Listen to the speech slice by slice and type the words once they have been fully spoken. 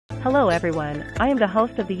Hello everyone, I am the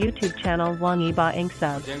host of the YouTube channel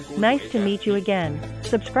wangyiboengsub. Nice to meet you again.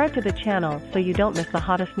 Subscribe to the channel so you don't miss the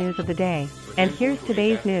hottest news of the day. And here's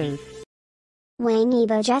today's news. Wang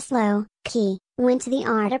Yibo dressed low-key, went to the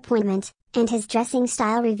art appointment, and his dressing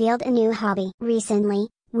style revealed a new hobby. Recently,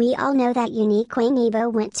 we all know that unique Wang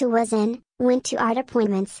Yibo went to art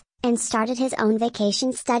appointments, and started his own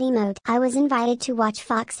vacation study mode. I was invited to watch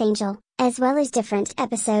Fox Angel, as well as different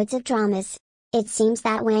episodes of dramas. It seems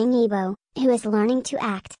that Wang Yibo, who is learning to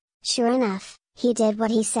act, sure enough, he did what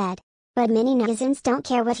he said. But many netizens don't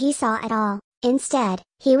care what he saw at all. Instead,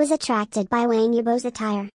 he was attracted by Wang Yibo's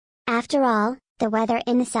attire. After all, the weather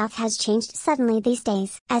in the south has changed suddenly these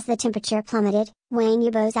days. As the temperature plummeted, Wang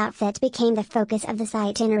Yibo's outfit became the focus of this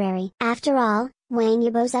itinerary. After all, Wang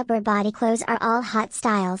Yibo's upper body clothes are all hot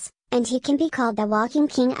styles, and he can be called the walking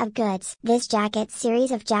king of goods. This jacket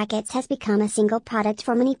series of jackets has become a single product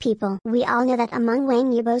for many people. We all know that among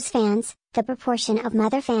Wang Yibo's fans, the proportion of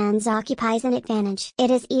mother fans occupies an advantage. It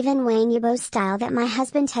is even Wang Yibo's style that my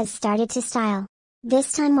husband has started to style.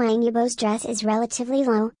 This time Wang Yibo's dress is relatively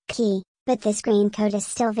low-key, but this green coat is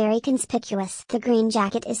still very conspicuous. The green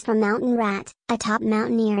jacket is from Mountain Rat, a top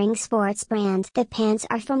mountaineering sports brand. The pants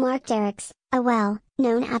are from Arc'teryx, a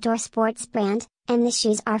well-known outdoor sports brand, and the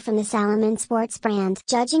shoes are from the Salomon sports brand.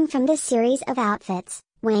 Judging from this series of outfits,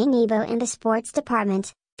 Wang Yibo in the sports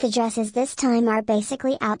department, the dresses this time are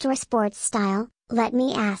basically outdoor sports style. Let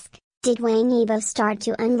me ask, did Wang Yibo start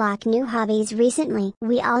to unlock new hobbies recently?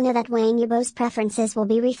 We all know that Wang Yibo's preferences will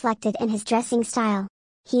be reflected in his dressing style.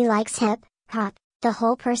 He likes hip-hop, the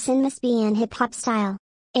whole person must be in hip-hop style.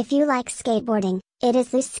 If you like skateboarding, it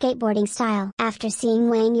is loose skateboarding style. After seeing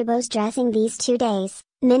Wang Yibo's dressing these 2 days,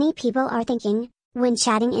 many people are thinking, when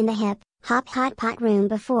chatting in the hip-hop hot pot room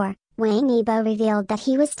before, Wang Yibo revealed that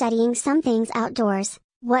he was studying some things outdoors.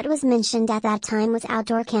 What was mentioned at that time was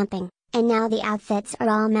outdoor camping, and now the outfits are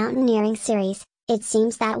all mountaineering series. It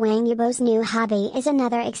seems that Wang Yibo's new hobby is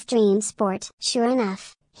another extreme sport. Sure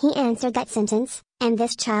enough, he answered that sentence, and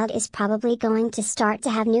this child is probably going to start to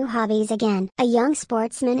have new hobbies again. A young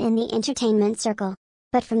sportsman in the entertainment circle.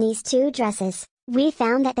 But from these 2 dresses, we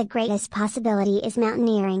found that the greatest possibility is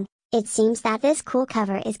mountaineering. It seems that this cool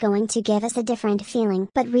cover is going to give us a different feeling.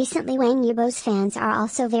 But recently Wang Yibo's fans are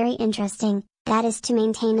also very interesting. That is to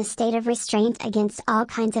maintain a state of restraint against all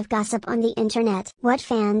kinds of gossip on the internet. What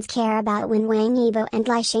fans care about when Wang Yibo and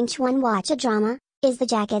Lai Shengchuan watch a drama? Is the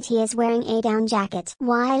jacket he is wearing a down jacket?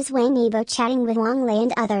 Why is Wang Yibo chatting with Wang Lei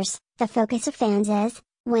and others? The focus of fans is,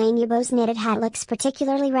 Wang Yibo's knitted hat looks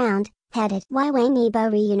particularly round-headed. Why Wang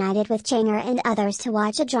Yibo reunited with Changer and others to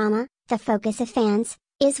watch a drama? The focus of fans,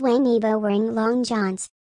 is Wang Yibo wearing long johns?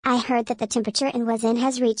 I heard that the temperature in Wuzhen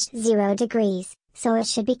has reached 0 degrees, so it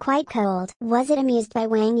should be quite cold. Was it amused by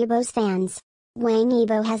Wang Yibo's fans? Wang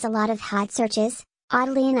Yibo has a lot of hot searches,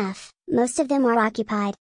 oddly enough, most of them are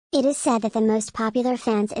occupied. It is said that the most popular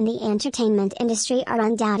fans in the entertainment industry are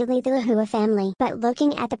undoubtedly the Lahua family. But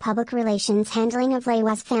looking at the public relations handling of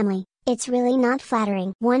Leiwa's family, it's really not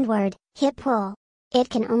flattering. One word, hip-hole. It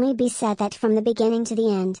can only be said that from the beginning to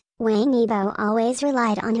the end, Wang Yibo always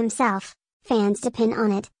relied on himself. Fans depend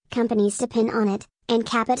on it, companies depend on it, and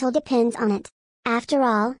capital depends on it. After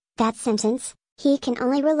all, that sentence, he can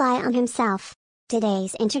only rely on himself.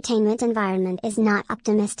 Today's entertainment environment is not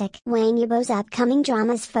optimistic. Wang Yibo's upcoming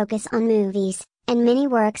dramas focus on movies, and many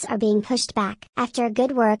works are being pushed back. After a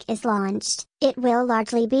good work is launched, it will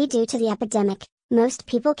largely be due to the epidemic. Most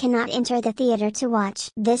people cannot enter the theater to watch.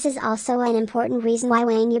 This is also an important reason why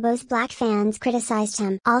Wang Yibo's black fans criticized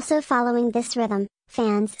him. Also following this rhythm,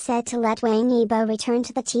 fans said to let Wang Yibo return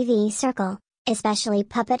to the TV circle, especially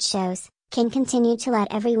puppet shows, can continue to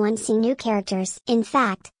let everyone see new characters. In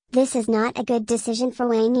fact, this is not a good decision for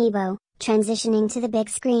Wang Yibo, transitioning to the big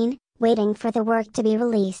screen, waiting for the work to be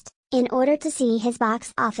released, in order to see his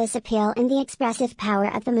box office appeal and the expressive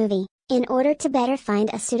power of the movie, in order to better find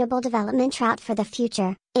a suitable development route for the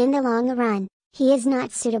future. In the long run, he is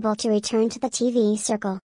not suitable to return to the TV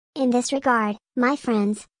circle. In this regard, my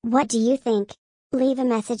friends, what do you think? Leave a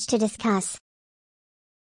message to discuss.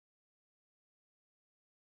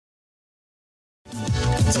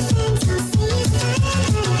 Just